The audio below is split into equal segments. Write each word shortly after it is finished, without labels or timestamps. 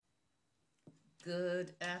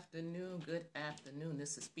Good afternoon. Good afternoon.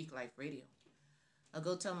 This is Speak Life Radio. I'll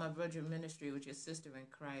go tell my brother ministry with your sister in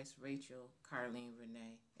Christ, Rachel Carlene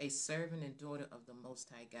Renee, a servant and daughter of the Most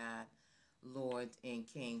High God, Lord and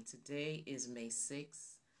King. Today is May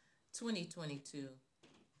 6, 2022.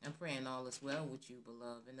 I'm praying all is well with you,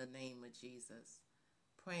 beloved, in the name of Jesus.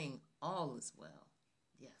 Praying all is well.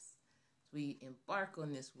 Yes. We embark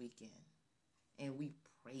on this weekend and we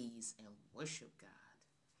praise and worship God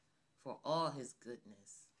for all his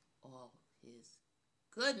goodness. All his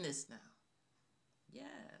goodness now.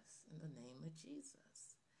 Yes, in the name of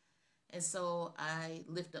Jesus. And so I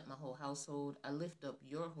lift up my whole household. I lift up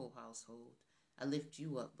your whole household. I lift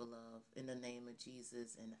you up, beloved, in the name of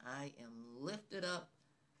Jesus. And I am lifted up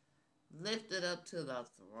to the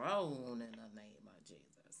throne in the name of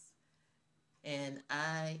Jesus. And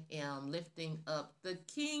I am lifting up the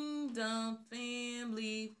kingdom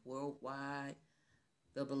family worldwide,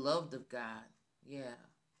 the beloved of God. Yeah.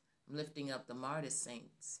 I'm lifting up the martyr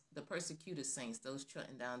saints, the persecuted saints, those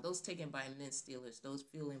trodden down, those taken by men stealers, those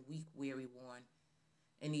feeling weak, weary, worn,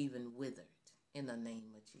 and even withered. In the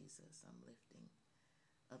name of Jesus, I'm lifting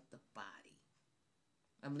up the body.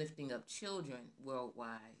 I'm lifting up children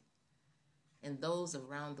worldwide and those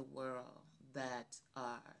around the world that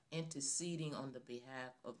are interceding on the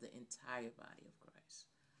behalf of the entire body of Christ.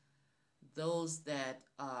 Those that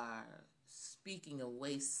are speaking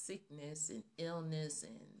away sickness and illness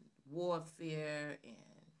and warfare and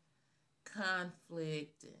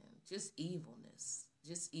conflict and just evilness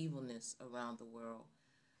around the world,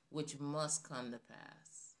 which must come to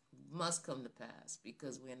pass,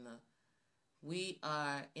 because we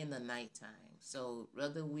are in the nighttime. So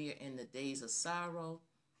whether we are in the days of sorrow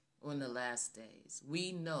or in the last days,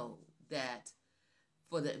 we know that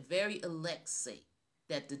for the very elect's sake,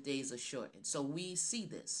 that the days are shortened. So we see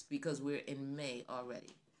this because we're in May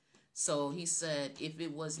already. So he said, if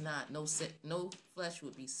it was not, no flesh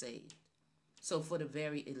would be saved. So for the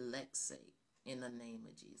very elect's sake, in the name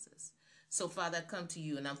of Jesus. So Father, I come to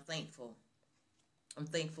you and I'm thankful. I'm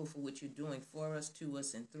thankful for what you're doing for us, to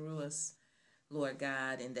us, and through us, Lord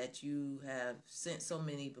God, and that you have sent so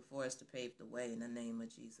many before us to pave the way in the name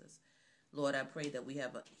of Jesus. Lord, I pray that we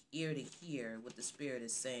have an ear to hear what the Spirit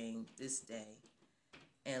is saying this day.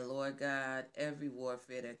 And Lord God, every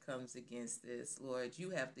warfare that comes against this, Lord,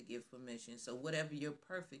 you have to give permission. So whatever your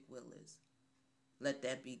perfect will is, let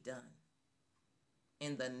that be done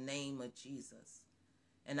in the name of Jesus.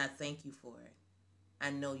 And I thank you for it.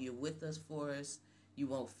 I know you're with us, for us. You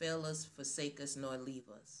won't fail us, forsake us, nor leave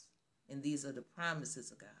us. And these are the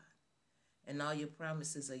promises of God. And all your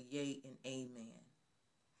promises are yea and amen.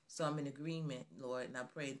 So I'm in agreement, Lord, and I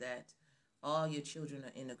pray that all your children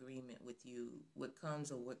are in agreement with you, what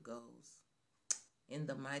comes or what goes. In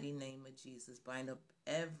the mighty name of Jesus, bind up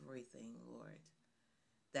everything, Lord,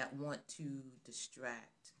 that want to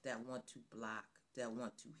distract, that want to block, that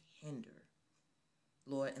want to hinder.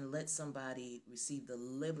 Lord, and let somebody receive the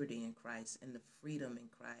liberty in Christ and the freedom in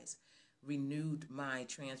Christ, renewed mind,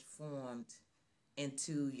 transformed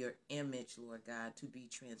into your image, Lord God, to be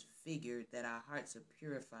transfigured, that our hearts are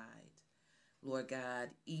purified. Lord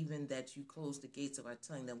God, even that you close the gates of our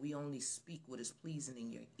tongue, that we only speak what is pleasing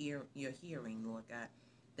in your hearing, Lord God,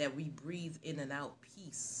 that we breathe in and out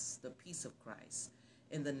peace, the peace of Christ,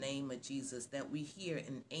 in the name of Jesus, that we hear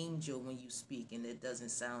an angel when you speak and it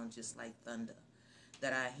doesn't sound just like thunder,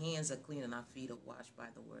 that our hands are clean and our feet are washed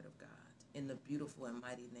by the word of God. In the beautiful and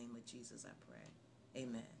mighty name of Jesus, I pray.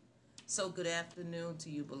 Amen. So good afternoon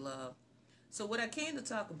to you, beloved. So what I came to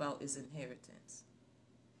talk about is inheritance.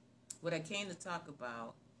 What I came to talk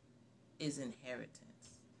about is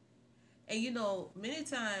inheritance. And you know, many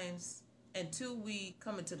times, until we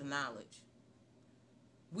come into the knowledge,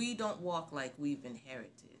 we don't walk like we've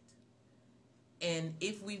inherited. And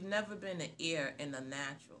if we've never been an heir in the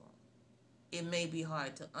natural, it may be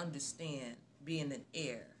hard to understand being an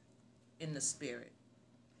heir in the spirit.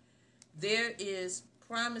 There is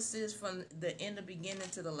promises from the end of beginning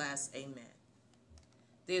to the last, amen.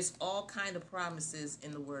 There's all kind of promises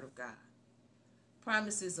in the word of God.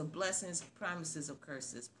 Promises of blessings, promises of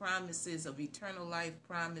curses, promises of eternal life,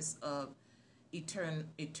 promise of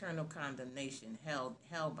eternal condemnation,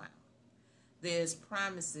 hellbound. There's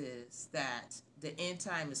promises that the end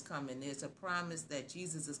time is coming. There's a promise that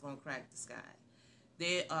Jesus is going to crack the sky.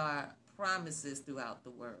 There are promises throughout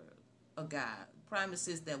the word of God.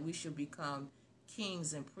 Promises that we should become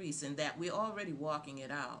kings and priests, and that we're already walking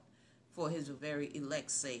it out for his very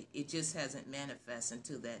elect's sake. It just hasn't manifested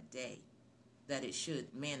until that day that it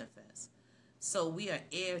should manifest. So we are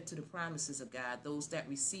heir to the promises of God, those that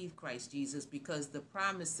receive Christ Jesus, because the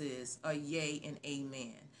promises are yea and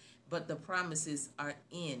amen. but the promises are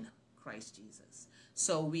in Christ Jesus.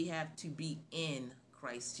 So we have to be in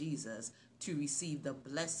Christ Jesus to receive the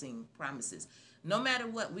blessing promises. No matter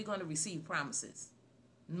what, we're going to receive promises.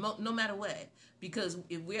 No matter what. Because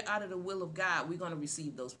if we're out of the will of God, we're going to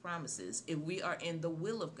receive those promises. If we are in the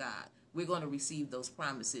will of God, we're going to receive those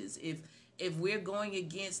promises. If we're going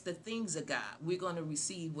against the things of God, we're going to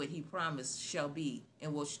receive what he promised shall be,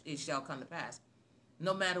 and it shall come to pass.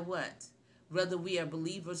 No matter what, whether we are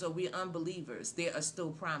believers or we're unbelievers, there are still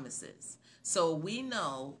promises. So we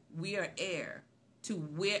know we are heir to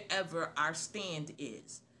wherever our stand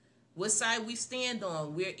is. What side we stand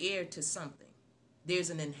on, we're heir to something. There's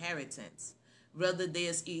an inheritance. Whether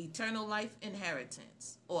there's eternal life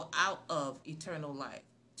inheritance or out of eternal life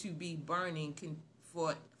to be burning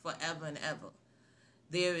for forever and ever.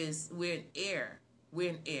 We're an heir.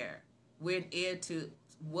 We're an heir. We're an heir to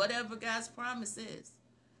whatever God's promise is.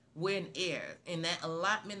 We're an heir. And that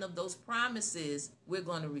allotment of those promises we're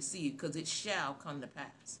going to receive, because it shall come to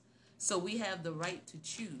pass. So we have the right to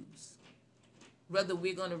choose whether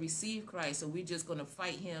we're going to receive Christ or we're just going to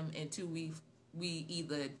fight him until we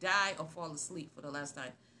either die or fall asleep for the last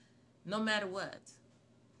time. No matter what,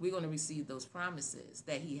 we're going to receive those promises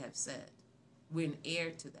that he has said. We're an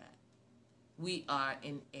heir to that. We are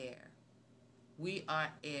an heir. We are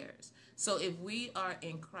heirs. So if we are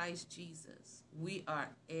in Christ Jesus, we are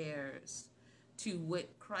heirs to what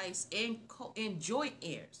Christ, and joint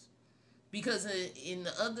heirs. Because in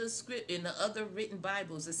the other script, in the other written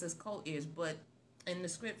Bibles, it says co-heirs, but in the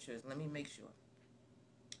scriptures, let me make sure,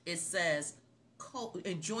 it says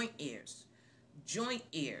joint heirs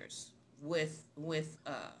with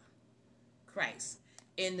Christ.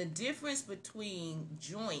 And the difference between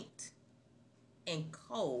joint and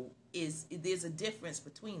co is there's a difference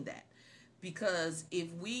between that, because if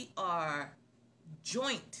we are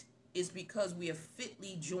joint, is because we are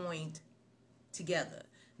fitly joined together.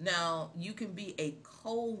 Now, you can be a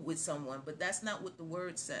co with someone, but that's not what the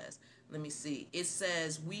word says. Let me see. It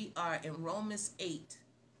says we are in Romans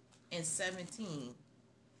 8:17.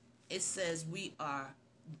 It says we are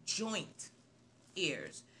joint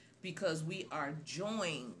heirs because we are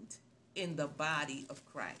joined in the body of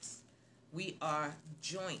Christ. We are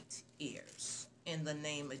joint heirs in the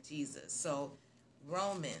name of Jesus. So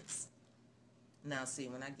Romans, now see,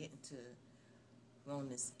 when I get into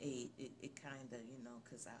Romans 8, it kind of,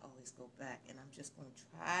 because I always go back, and I'm just going to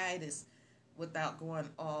try this without going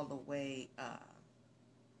all the way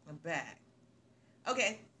back.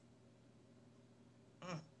 Okay.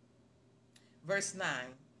 Verse 9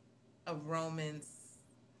 of Romans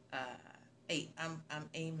 8. I'm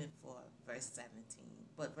aiming for verse 17,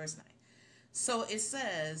 but verse 9. So it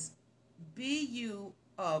says,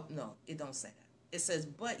 no, it don't say that. It says,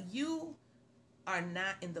 but you are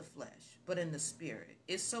not in the flesh, but in the spirit.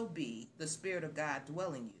 If so be the Spirit of God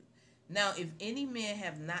dwell in you. Now, if any man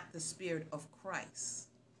have not the Spirit of Christ,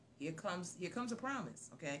 here comes a promise,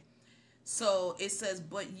 okay? So it says,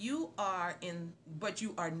 but you are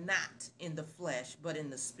not in the flesh, but in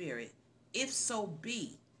the spirit. If so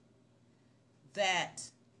be that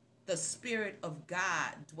the Spirit of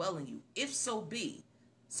God dwell in you. If so be.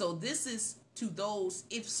 So this is to those,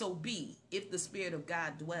 if so be, if the Spirit of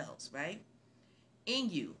God dwells, right, in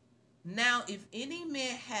you. Now, if any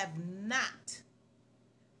man have not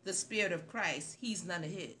the Spirit of Christ, he's none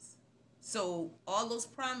of his. So all those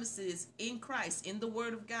promises in Christ, in the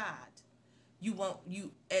Word of God, you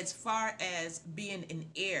as far as being an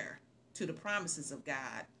heir to the promises of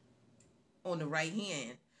God on the right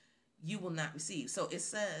hand, you will not receive. So it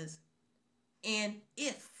says, and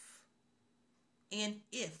if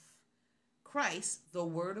Christ, the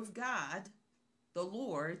Word of God, the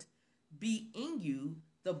Lord, be in you,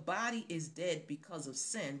 the body is dead because of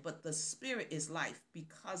sin, but the spirit is life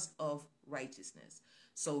because of righteousness.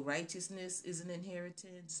 So righteousness is an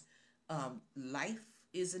inheritance. Life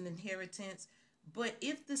is an inheritance. But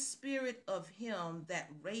if the Spirit of him that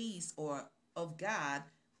raised, or of God,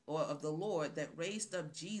 or of the Lord that raised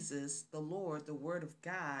up Jesus, the Lord, the Word of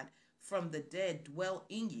God, from the dead dwell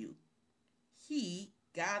in you, he,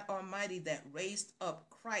 God Almighty, that raised up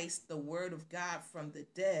Christ, the Word of God, from the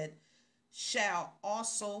dead, shall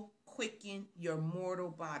also quicken your mortal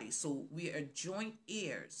body. So we are joint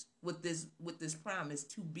heirs with this promise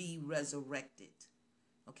to be resurrected.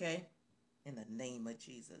 Okay? In the name of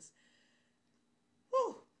Jesus.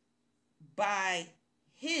 Whew. By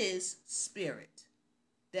his Spirit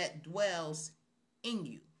that dwells in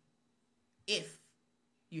you, if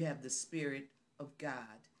you have the Spirit of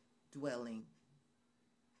God dwelling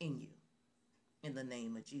in you, in the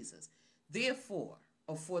name of Jesus. Therefore,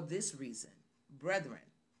 or for this reason, brethren,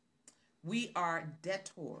 We are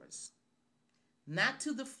debtors, not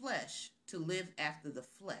to the flesh, to live after the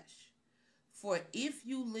flesh. For if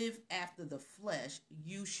you live after the flesh,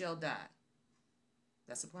 you shall die.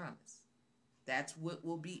 That's a promise. That's what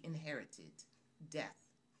will be inherited, death.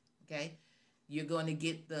 Okay? You're going to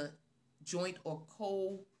get the joint or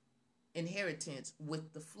co-inheritance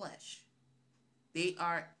with the flesh. They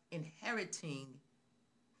are inheriting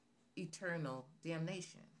eternal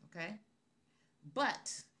damnation. Okay?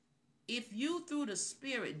 But if you through the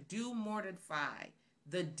Spirit do mortify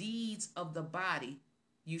the deeds of the body,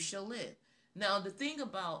 you shall live. Now, the thing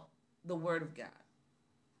about the Word of God,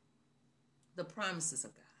 the promises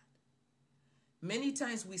of God, many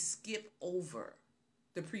times we skip over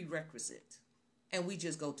the prerequisite and we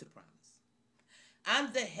just go to the promise.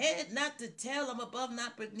 I'm the head, not the tail. I'm above,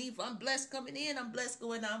 not beneath. I'm blessed coming in. I'm blessed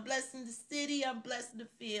going out. I'm blessed in the city. I'm blessed in the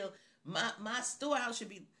field. My storehouse should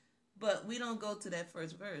be... But we don't go to that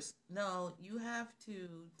first verse. No, you have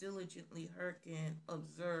to diligently hearken,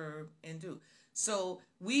 observe, and do. So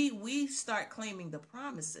we start claiming the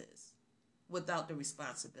promises without the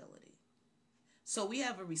responsibility. So we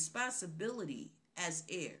have a responsibility as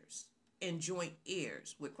heirs and joint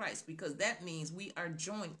heirs with Christ, because that means we are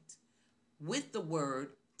joint with the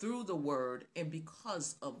Word, through the Word, and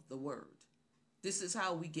because of the Word. This is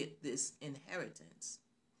how we get this inheritance.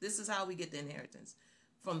 This is how we get the inheritance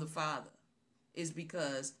from the Father, is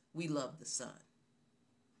because we love the Son.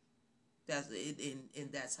 That's it,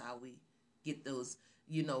 and that's how we get those.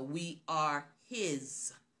 We are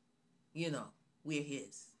His. We're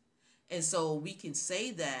His, and so we can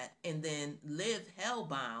say that and then live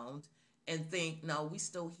hellbound and think, no, we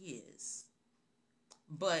still His.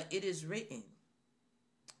 But it is written.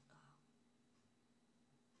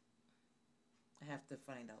 I have to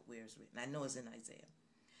find out where it's written. I know it's in Isaiah.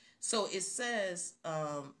 So it says,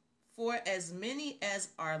 for as many as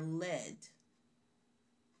are led,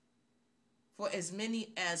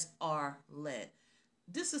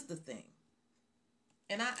 This is the thing.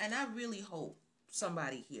 And I really hope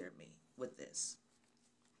somebody hear me with this.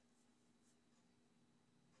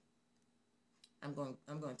 I'm going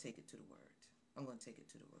to take it to the Word. I'm going to take it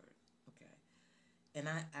to the Word. Okay. And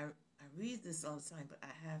I read this all the time, but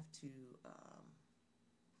I have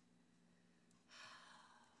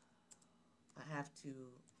to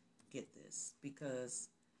get this because,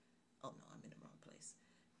 oh no, I'm in the wrong place.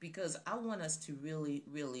 Because I want us to really,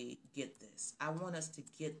 really get this. I want us to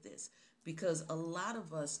get this because a lot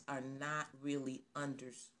of us are not really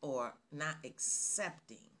not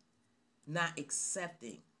accepting.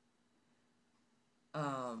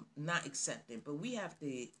 But we have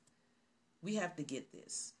to get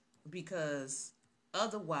this, because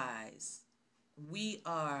otherwise we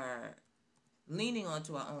are leaning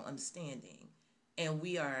onto our own understanding, and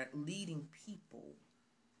we are leading people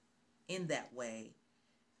in that way.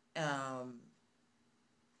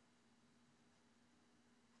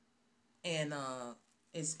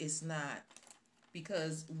 It's not,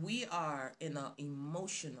 because we are in an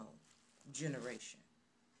emotional generation.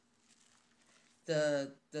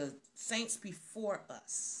 The saints before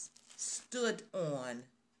us stood on,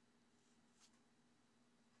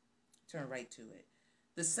 turn right to it.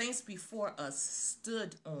 The saints before us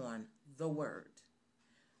stood on the Word.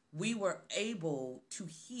 We were able to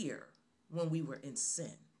hear when we were in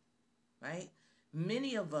sin, right?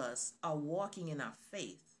 Many of us are walking in our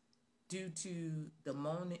faith due to the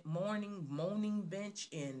moaning bench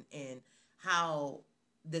and how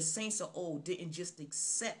the saints of old didn't just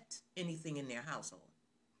accept anything in their household.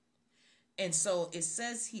 And so it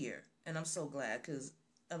says here, and I'm so glad,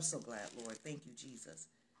 Lord. Thank you, Jesus.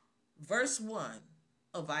 Verse 1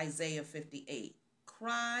 of Isaiah 58,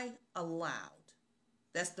 cry aloud.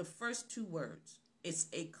 That's the first two words. It's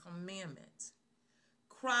a commandment.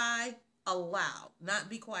 Cry aloud, not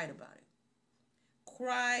be quiet about it.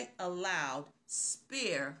 Cry aloud,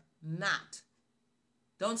 spare not.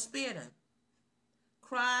 Don't spare them.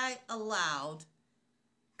 Cry aloud,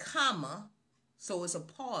 comma, so it's a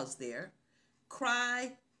pause there.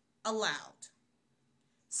 Cry aloud,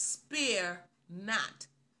 spare not,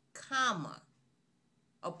 comma,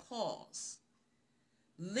 a pause.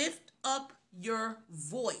 Lift up your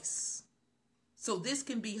voice so this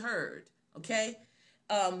can be heard, okay?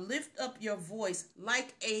 Lift up your voice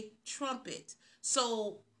like a trumpet.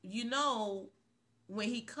 So, when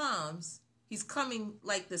he comes, he's coming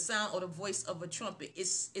like the sound or the voice of a trumpet.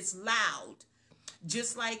 It's loud.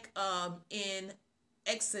 Just like in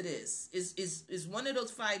Exodus is one of those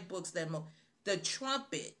 5 books that the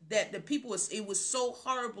trumpet that it was so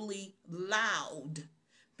horribly loud,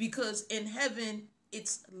 because in heaven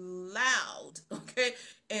It's loud, okay?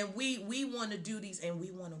 And we want to do these, and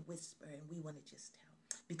we want to whisper, and we want to just tell,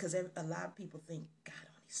 because a lot of people think God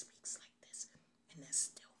only speaks like this, and that's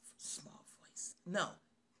still small voice. No,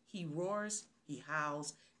 he roars, he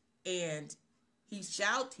howls, and he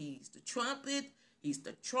shouts. He's the trumpet, he's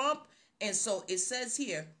the trump. And so it says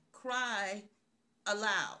here, cry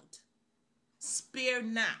aloud, spare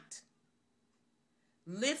not,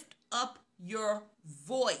 lift up your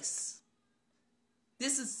voice.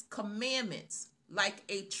 This is commandments, like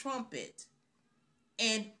a trumpet,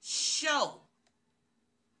 and show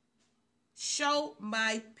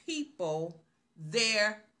my people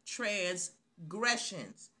their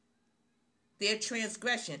transgression,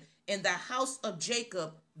 and the house of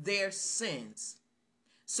Jacob their sins.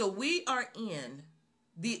 So we are in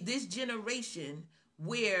this generation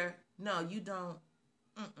where, no, you don't,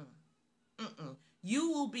 you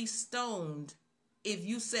will be stoned if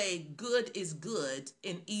you say good is good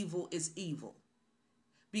and evil is evil.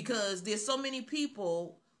 Because there's so many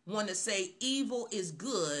people want to say evil is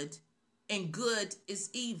good and good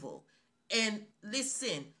is evil. And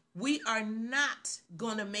listen, we are not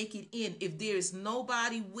going to make it in if there is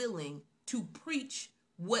nobody willing to preach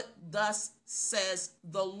what thus says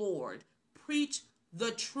the Lord. Preach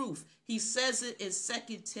the truth. He says it in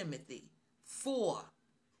 2 Timothy 4.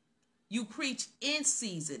 You preach in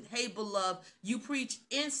season. Hey, beloved, you preach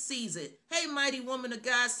in season. Hey, mighty woman of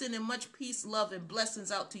God, sending much peace, love, and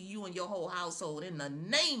blessings out to you and your whole household in the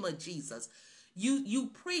name of Jesus. You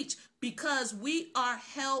preach, because we are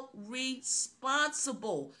held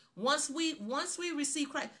responsible. Once we receive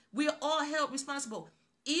Christ, we are all held responsible.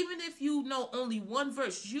 Even if you know only one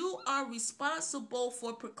verse, you are responsible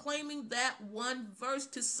for proclaiming that one verse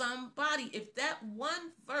to somebody. If that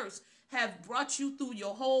one verse have brought you through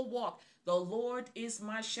your whole walk, the Lord is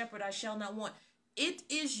my shepherd, I shall not want. It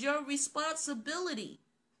is your responsibility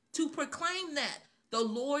to proclaim that. The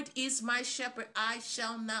Lord is my shepherd, I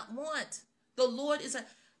shall not want. The Lord is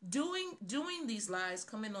doing these lives,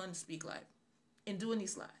 coming on to Speak Life and doing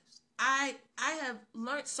these lives. I have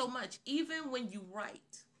learned so much, even when you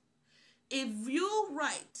write. If you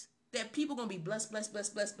write that people gonna be blessed,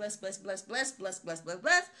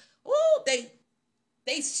 oh,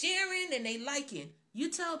 they sharing and they liking. You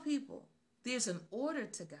tell people there's an order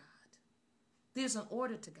to God. There's an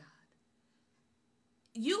order to God.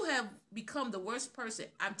 You have become the worst person.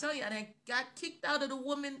 I'm telling you, I done got kicked out of the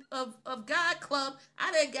Women of God Club.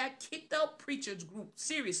 I done got kicked out preachers group.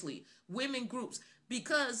 Seriously, women groups.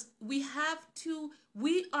 Because we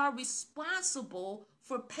are responsible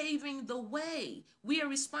for paving the way. We are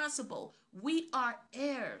responsible. We are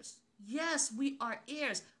heirs. Yes, we are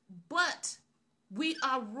heirs. But we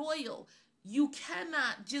are royal. You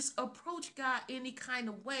cannot just approach God any kind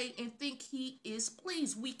of way and think he is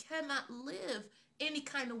pleased. We cannot live any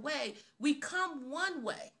kind of way. We come one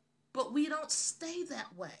way, but we don't stay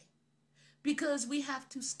that way, because we have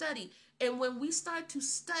to study. And when we start to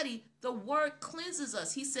study, the word cleanses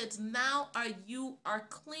us. He says, now you are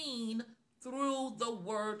clean through the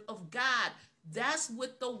word of God. That's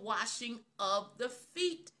what the washing of the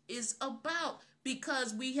feet is about,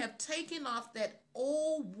 because we have taken off that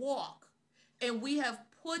old walk and we have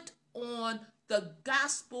put on the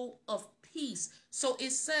gospel of peace. So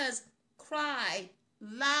it says, cry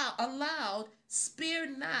aloud, spare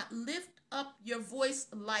not, lift up your voice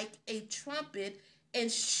like a trumpet, and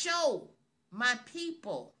show my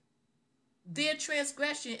people their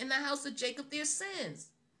transgression, in the house of Jacob their sins.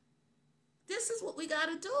 This is what we got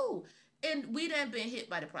to do. And we done been hit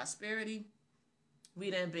by the prosperity.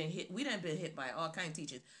 We done been hit by all kinds of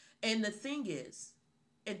teachings. And the thing is,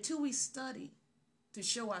 until we study to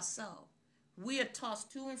show ourselves, we are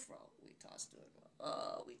tossed to and fro. We toss to and fro.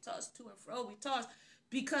 Oh, we toss to and fro. We toss,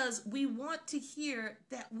 because we want to hear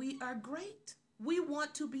that we are great. We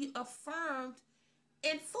want to be affirmed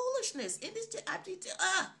in foolishness. In this,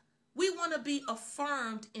 we want to be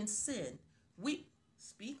affirmed in sin. We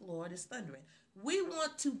speak, Lord, is thundering. We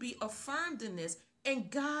want to be affirmed in this,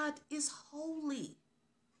 and God is holy.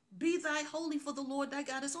 Be thy holy, for the Lord thy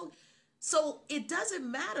God is holy. So it doesn't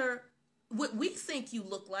matter what we think you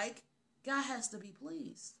look like. God has to be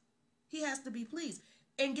pleased. He has to be pleased.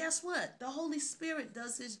 And guess what? The Holy Spirit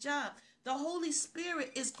does his job. The Holy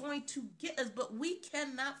Spirit is going to get us, but we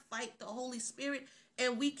cannot fight the Holy Spirit,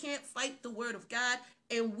 and we can't fight the word of God,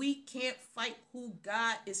 and we can't fight who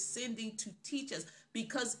God is sending to teach us,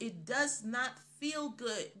 because it does not feel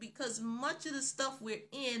good, because much of the stuff we're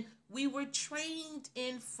in, we were trained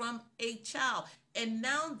in from a child. And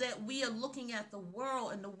now that we are looking at the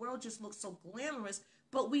world, and the world just looks so glamorous,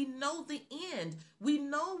 but we know the end. We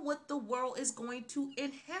know what the world is going to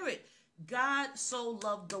inherit. God so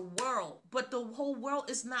loved the world, but the whole world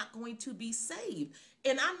is not going to be saved.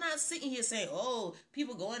 And I'm not sitting here saying, oh,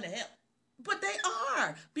 people going to hell. But they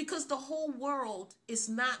are, because the whole world is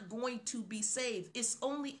not going to be saved. It's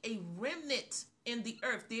only a remnant in the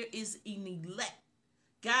earth. There is an elect.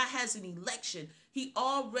 God has an election. He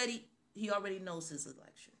already knows his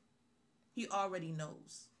election. He already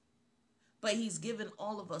knows. But he's given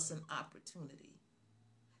all of us an opportunity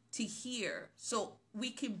to hear so we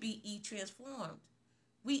can be transformed.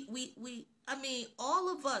 All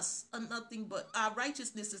of us are nothing but, our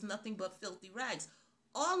righteousness is nothing but filthy rags.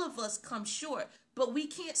 All of us come short, but we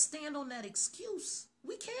can't stand on that excuse.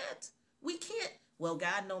 We can't. Well,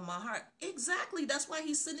 God knows my heart. Exactly. That's why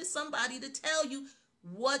he's sending somebody to tell you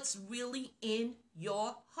what's really in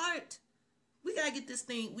your heart. We gotta get this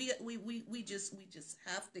thing. We just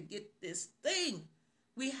have to get this thing.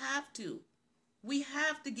 We have to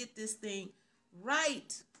get this thing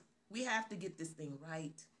right. We have to get this thing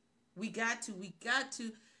right. We got to.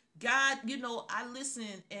 God, I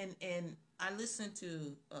listen and I listen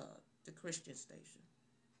to the Christian station,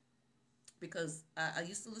 because I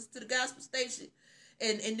used to listen to the gospel station,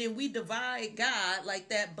 and then we divide God like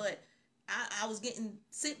that. But I was getting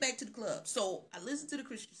sent back to the club, so I listened to the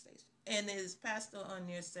Christian station, and there's pastor on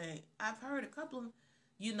there saying, I've heard a couple of,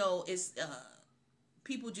 it's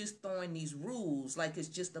people just throwing these rules like it's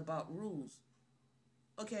just about rules.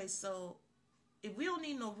 Okay, so if we don't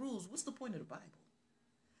need no rules, what's the point of the Bible?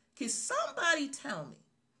 Can somebody tell me,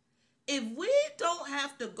 if we don't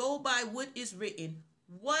have to go by what is written,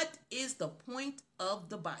 what is the point of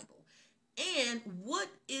the Bible? And what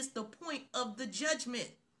is the point of the judgment?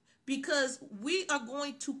 Because we are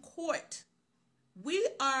going to court. We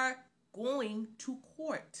are going to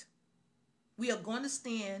court. We are going to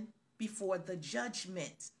stand before the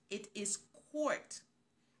judgment. It is court.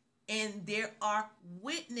 And there are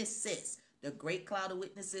witnesses. The great cloud of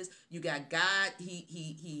witnesses. You got God.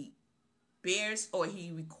 He bears, or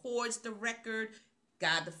he records the record.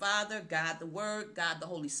 God the Father, God the Word, God the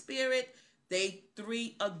Holy Spirit. They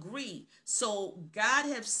three agree. So God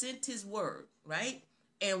have sent his word, right?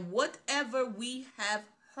 And whatever we have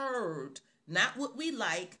heard, not what we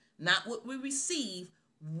like, not what we receive,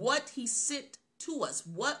 what he sent to us,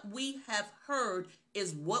 what we have heard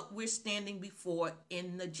is what we're standing before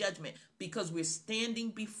in the judgment, because we're standing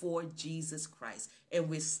before Jesus Christ, and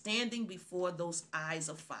we're standing before those eyes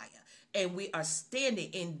of fire, and we are standing,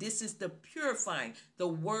 and this is the purifying. The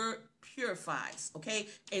word purifies, okay?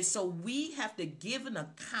 And so we have to give an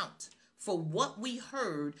account for what we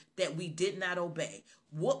heard that we did not obey,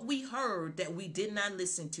 what we heard that we did not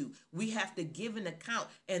listen to. We have to give an account.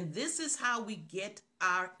 And this is how we get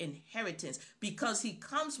our inheritance, because he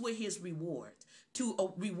comes with his reward,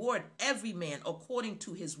 to reward every man according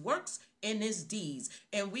to his works and his deeds.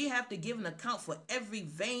 And we have to give an account for every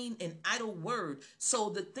vain and idle word. So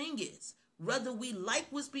the thing is, whether we like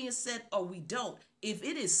what's being said or we don't, if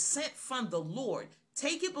it is sent from the Lord,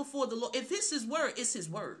 take it before the Lord. If it's his word, it's his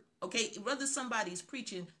word. Okay, whether somebody's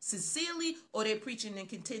preaching sincerely or they're preaching in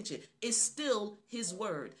contention, it's still his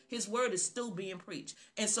word. His word is still being preached.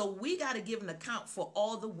 And so we got to give an account for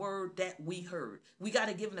all the word that we heard. We got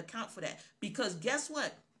to give an account for that, because guess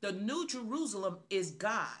what? The New Jerusalem is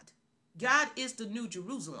God. God is the New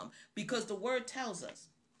Jerusalem, because the word tells us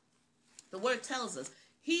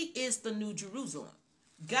he is the New Jerusalem.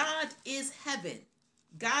 God is heaven.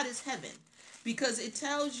 God is heaven, because it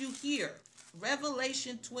tells you here,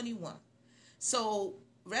 Revelation 21. So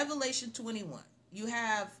Revelation 21, you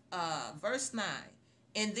have verse 9.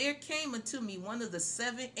 And there came unto me one of the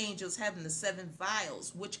seven angels having the seven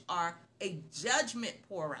vials, which are a judgment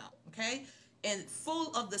pour out, okay? And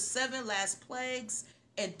full of the seven last plagues,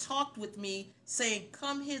 and talked with me, saying,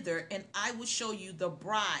 come hither, and I will show you the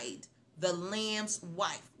bride, the Lamb's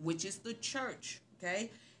wife, which is the church,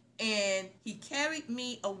 okay? And he carried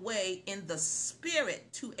me away in the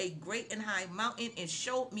spirit to a great and high mountain, and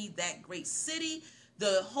showed me that great city,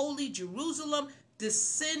 the holy Jerusalem,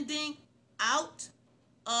 descending out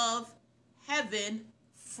of heaven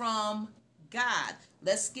from God.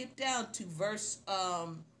 Let's skip down to verse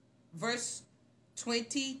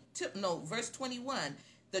 21.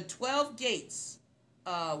 The 12 gates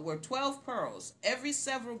were 12 pearls. Every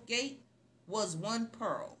several gate was one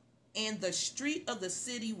pearl. And the street of the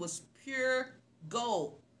city was pure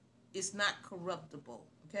gold. It's not corruptible,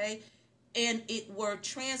 okay? And it were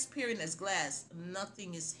transparent as glass.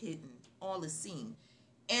 Nothing is hidden. All is seen.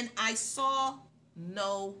 And I saw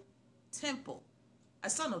no temple. I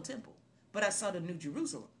saw no temple, but I saw the New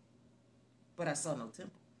Jerusalem. But I saw no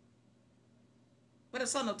temple. But I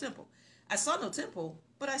saw no temple. I saw no temple,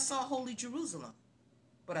 but I saw holy Jerusalem.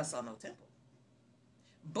 but I saw no temple.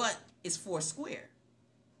 But it's 4 square,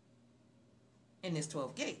 and there's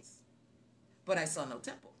 12 gates, but I saw no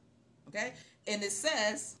temple. Okay? And it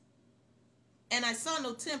says, and I saw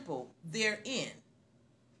no temple therein,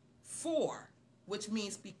 for, which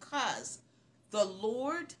means because the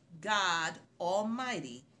Lord God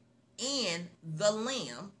Almighty and the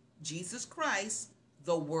Lamb, Jesus Christ,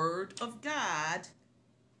 the Word of God,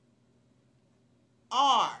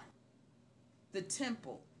 are the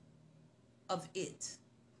temple of it.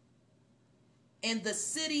 And the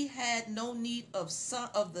city had no need of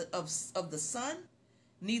the sun,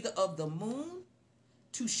 neither of the moon,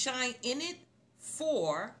 to shine in it,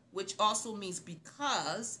 for, which also means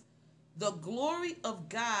because, the glory of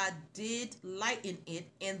God did lighten it,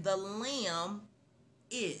 and the Lamb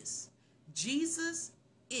is. Jesus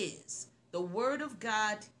is. The Word of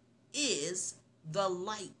God is the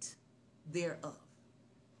light thereof.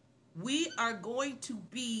 We are going to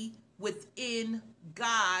be within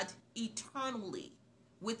God eternally,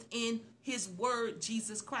 within His Word,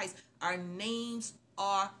 Jesus Christ. Our names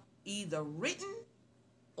are either written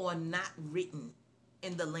or not written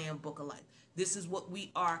in the Lamb Book of Life. This is what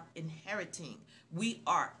we are inheriting. We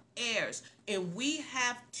are heirs, and we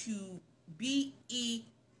have to be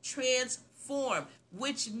transformed,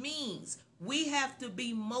 which means we have to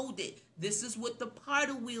be molded. This is what the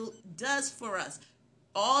potter wheel does for us.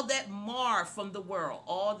 All that mar from the world,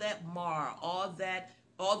 all that mar, all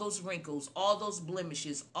those wrinkles, all those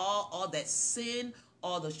blemishes, all that sin,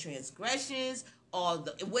 all those transgressions,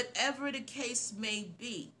 whatever the case may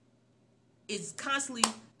be, is constantly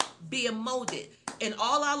being molded. And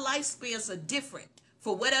all our lifespans are different.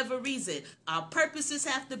 For whatever reason, our purposes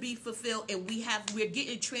have to be fulfilled, and we're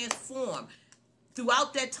getting transformed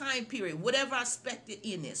throughout that time period, whatever our expected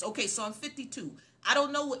end is. Okay, so I'm 52. I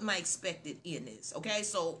don't know what my expected end is. Okay,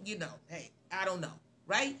 so, hey, I don't know,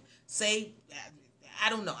 right? Say, I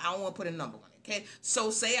don't know. I don't want to put a number on it, okay?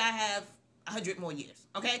 So say I have 100 more years,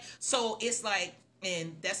 okay? So it's like,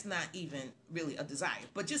 and that's not even really a desire,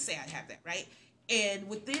 but just say I have that, right? And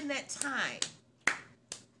within that time,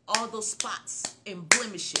 all those spots and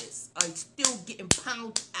blemishes are still getting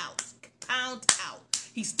pounded out.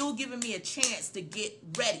 He's still giving me a chance to get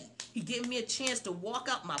ready. He gave me a chance to walk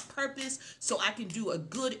out my purpose so I can do a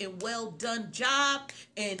good and well done job.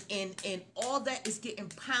 And all that is getting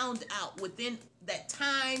pounded out within that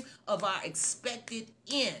time of our expected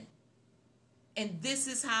end. And this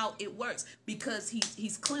is how it works, because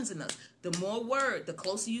he's cleansing us. The more word, the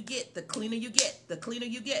closer you get, the cleaner you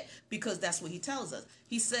get, because that's what he tells us.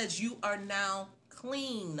 He says you are now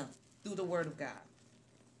clean through the word of God.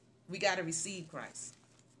 We got to receive Christ.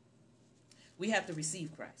 We have to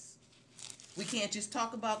receive Christ. We can't just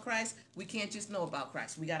talk about Christ. We can't just know about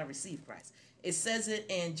Christ. We got to receive Christ. It says it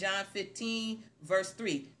in John 15, verse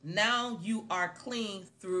 3. Now you are clean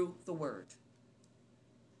through the word,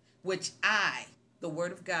 which I, the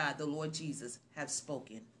word of God, the Lord Jesus, have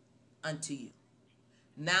spoken unto you.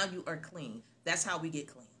 Now you are clean. That's how we get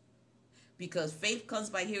clean. Because faith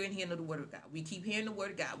comes by hearing the word of God. We keep hearing the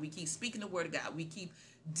word of God. We keep speaking the word of God. We keep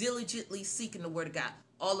diligently seeking the word of God.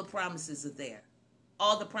 All the promises are there.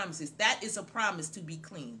 All the promises. That is a promise to be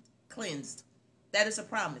cleansed. That is a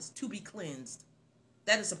promise to be cleansed.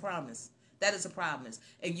 That is a promise. That is a promise.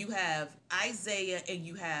 And you have Isaiah and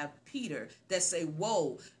you have Peter that say,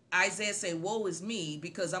 woe. Isaiah say, woe is me,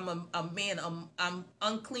 because I'm a man, I'm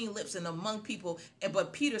unclean lips and among people.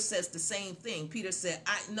 But Peter says the same thing. Peter said,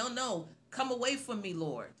 no, come away from me,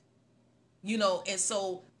 Lord. And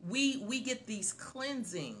so we get these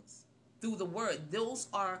cleansings through the word. Those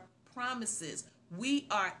are promises. We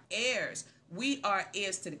are heirs. We are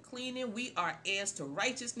heirs to the cleaning. We are heirs to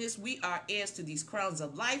righteousness. We are heirs to these crowns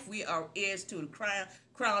of life. We are heirs to the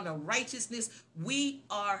crown of righteousness. We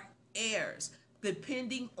are heirs,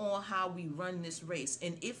 depending on how we run this race,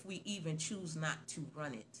 and if we even choose not to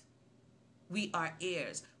run it. We are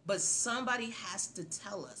heirs, but somebody has to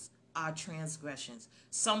tell us our transgressions.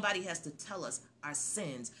 Somebody has to tell us our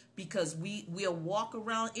sins, because we'll walk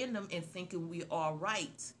around in them and thinking we are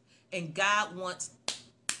right. And God wants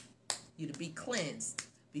you to be cleansed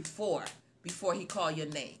before he call your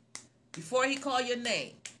name. Before he call your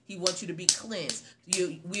name, he wants you to be cleansed.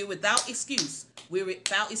 We're without excuse. We're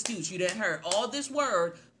without excuse. You didn't heard all this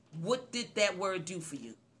word. What did that word do for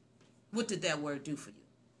you? What did that word do for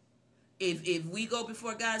you? If we go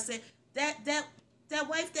before God and say, that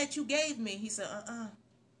wife that you gave me, he said,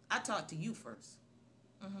 I talked to you first.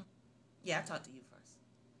 Yeah, I talked to you first.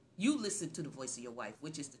 You listen to the voice of your wife,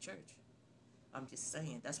 which is the church. I'm just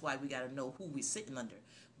saying. That's why we got to know who we're sitting under.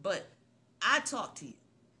 But I talk to you.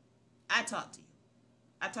 I talk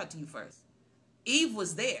to you first. Eve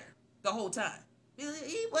was there the whole time.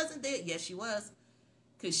 Eve wasn't there. Yes, she was.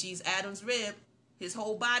 Because she's Adam's rib. His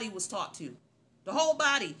whole body was taught to. The whole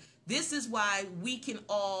body. This is why we can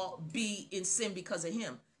all be in sin because of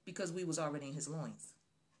him. Because we was already in his loins.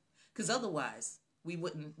 Because otherwise, we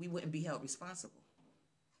wouldn't be held responsible.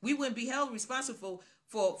 We wouldn't be held responsible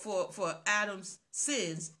for Adam's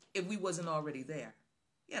sins if we wasn't already there.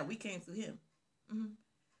 Yeah, we came through him. Mm-hmm.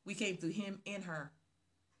 We came through him and her.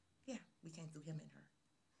 Yeah, we came through him and her.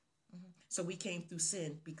 Mm-hmm. So we came through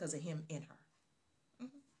sin because of him and her.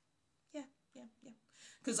 Mm-hmm. Yeah, yeah, yeah.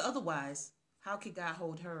 Because otherwise, how could God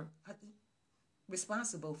hold her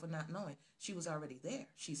responsible for not knowing? She was already there.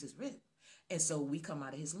 She's his rib. And so we come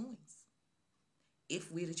out of his loins.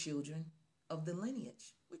 If we're the children of the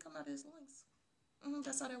lineage, we come out of his loins. Mm-hmm.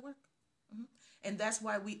 That's how that works. Mm-hmm. And that's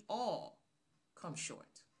why we all come short.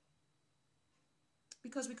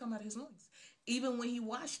 Because we come out of his loins. Even when he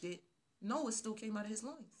washed it, Noah still came out of his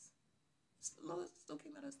loins. Noah still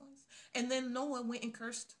came out of his loins. And then Noah went and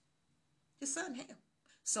cursed his son Ham.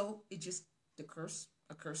 So it just, a curse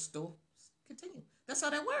still continue. That's how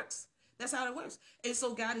that works. That's how it works. And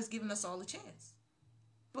so God has given us all a chance.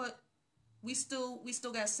 But we still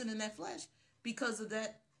got sin in that flesh because of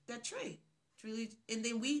that tree. And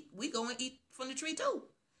then we go and eat from the tree too.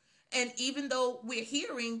 And even though we're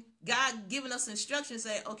hearing God giving us instructions,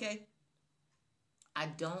 say, okay, I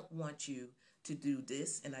don't want you to do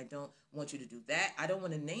this, and I don't want you to do that. I don't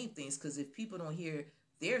want to name things, because if people don't hear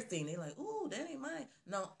their thing, they're like, oh, that ain't mine.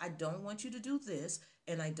 No, I don't want you to do this,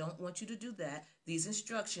 and I don't want you to do that. These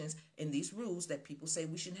instructions and these rules that people say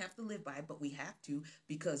we shouldn't have to live by, but we have to,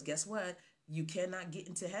 because guess what? You cannot get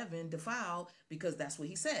into heaven defiled, because that's what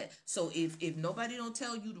he said. So if nobody don't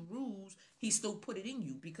tell you the rules, he still put it in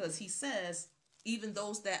you, because he says even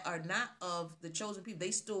those that are not of the chosen people,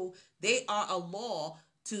 they are a law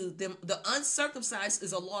to them. The uncircumcised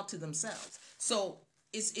is a law to themselves. So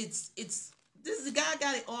it's this is, God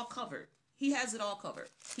got it all covered. He has it all covered.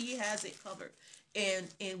 He has it covered.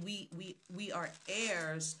 And we are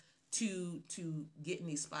heirs to getting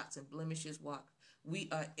these spots and blemishes walk. We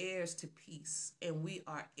are heirs to peace, and we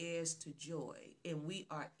are heirs to joy, and we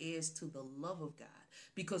are heirs to the love of God,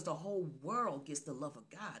 because the whole world gets the love of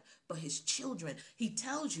God, but his children, he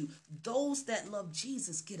tells you, those that love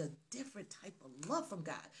Jesus get a different type of love from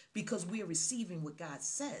God, because we are receiving what God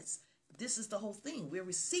says. This is the whole thing. We're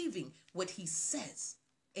receiving what he says,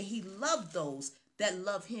 and he loved those that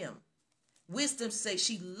love him. Wisdom says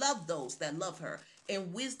she loved those that love her,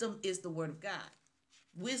 and wisdom is the word of God.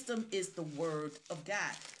 Wisdom is the word of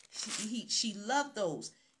God. She loved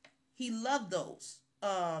those. He loved those.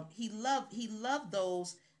 He loved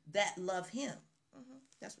those that love him. Mm-hmm.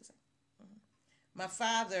 That's what it's saying. Mm-hmm.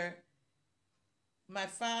 My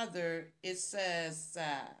father. It says.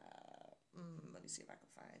 Let me see if I can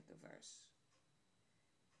find the verse.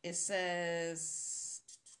 It says.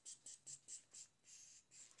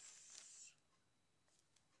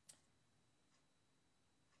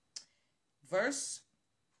 Verse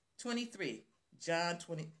 23,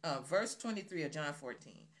 verse 23 of John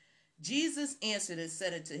 14. Jesus answered and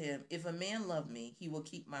said unto him, if a man love me, he will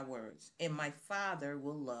keep my words, and my Father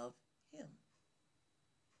will love him.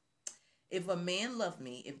 If a man love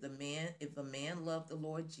me, if a man love the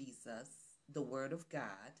Lord Jesus, the word of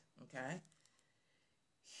God, okay,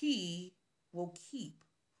 he will keep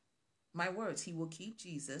my words. He will keep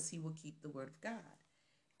Jesus. He will keep the word of God.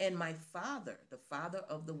 And my Father, the Father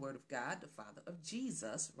of the word of God, the Father of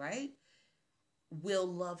Jesus, right, will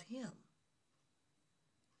love him.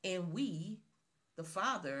 And we, the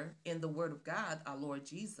Father and the word of God, our Lord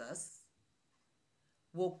Jesus,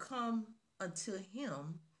 will come unto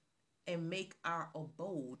him and make our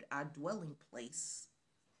abode, our dwelling place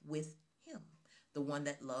with him. The one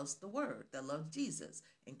that loves the word, that loves Jesus.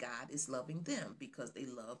 And God is loving them because they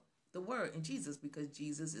love the word and Jesus, because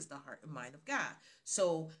Jesus is the heart and mind of God.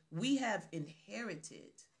 So we have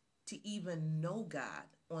inherited to even know God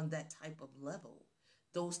on that type of level.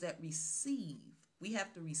 Those that receive, we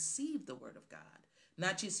have to receive the word of God,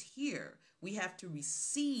 not just hear. We have to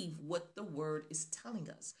receive what the word is telling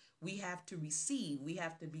us. We have to receive, we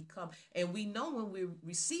have to become, and we know when we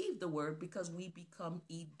receive the word because we become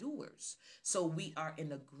e-doers. So we are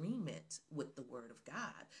in agreement with the word of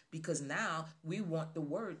God, because now we want the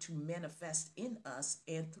word to manifest in us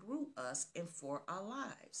and through us and for our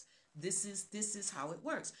lives. This is how it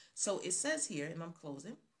works. So it says here, and I'm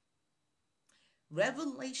closing,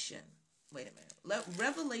 Revelation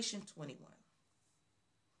 21,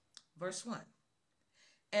 verse 1.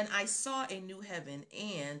 And I saw a new heaven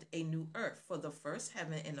and a new earth, for the first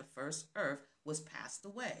heaven and the first earth was passed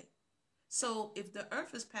away. So if the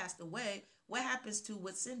earth has passed away, what happens to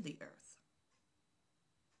what's in the earth?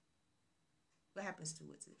 What happens to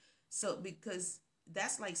what's in? So because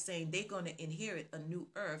that's like saying they're going to inherit a new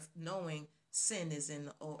earth knowing sin is in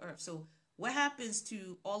the old earth. So what happens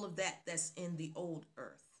to all of that that's in the old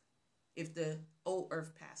earth if the old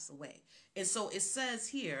earth passed away? And so it says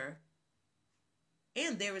here,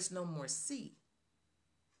 and there is no more sea.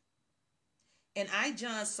 And I,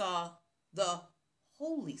 John, saw the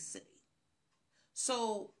holy city.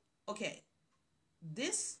 So, okay,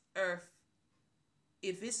 this earth,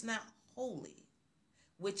 if it's not holy,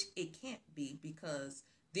 which it can't be because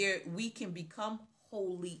we can become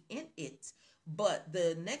holy in it, but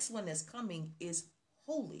the next one that's coming is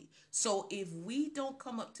holy. So if we don't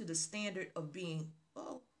come up to the standard of being,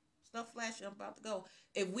 oh, stuff flashing, I'm about to go.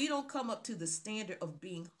 If we don't come up to the standard of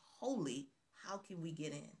being holy, how can we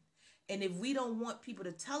get in? And if we don't want people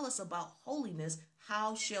to tell us about holiness,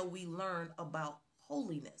 how shall we learn about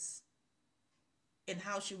holiness? And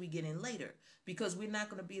how should we get in later? Because we're not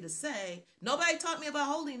going to be able to say, nobody taught me about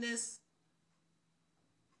holiness.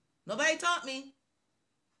 Nobody taught me.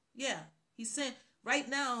 Yeah, he said right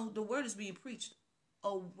now the word is being preached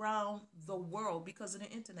around the world because of the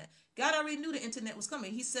internet. God already knew the internet was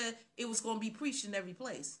coming. He said it was going to be preached in every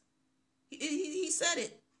place. He said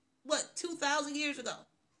it, 2,000 years ago?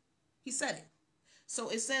 He said it. So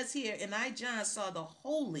it says here, and I, John, saw the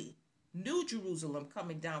holy New Jerusalem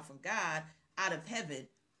coming down from God out of heaven,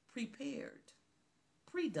 prepared,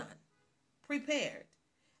 pre-done, prepared,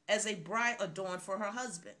 as a bride adorned for her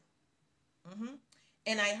husband.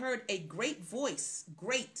 And I heard a great voice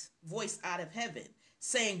out of heaven,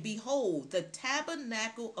 saying, behold, the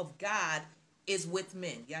tabernacle of God is with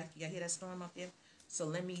men. Y'all hear that storm up there? So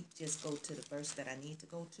let me just go to the verse that I need to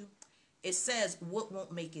go to. It says, what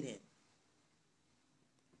won't make it in?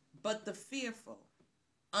 But the fearful,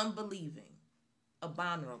 unbelieving,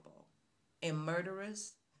 abominable, and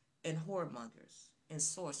murderers, and whoremongers, and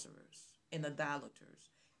sorcerers, and idolaters,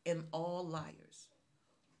 and all liars.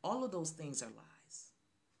 All of those things are lies.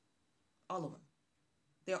 All of them.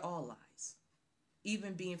 They're all lies.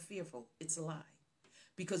 Even being fearful, it's a lie.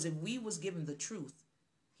 Because if we was given the truth,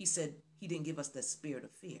 he said he didn't give us the spirit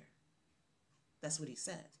of fear. That's what he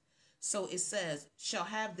says. So it says, shall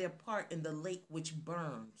have their part in the lake which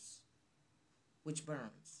burns,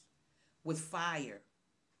 with fire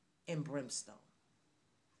and brimstone,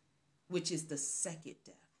 which is the second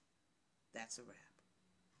death. That's a wrap.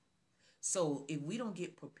 So if we don't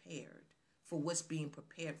get prepared for what's being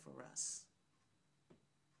prepared for us,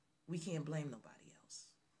 we can't blame nobody else.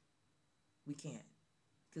 We can't,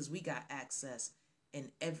 because we got access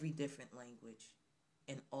in every different language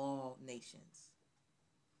in all nations.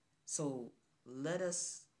 So let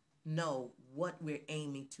us know what we're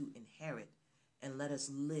aiming to inherit, and let us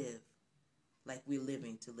live like we're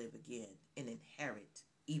living to live again and inherit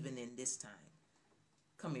even in this time,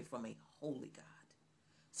 coming from a holy God.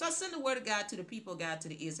 So I send the word of God to the people of God, to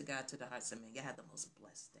the ears of God, to the hearts of men. You have the most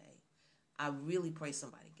blessed day. I really pray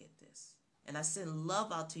somebody get this. And I send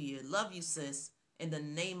love out to you. Love you, sis, in the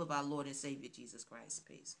name of our Lord and Savior, Jesus Christ.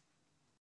 Peace.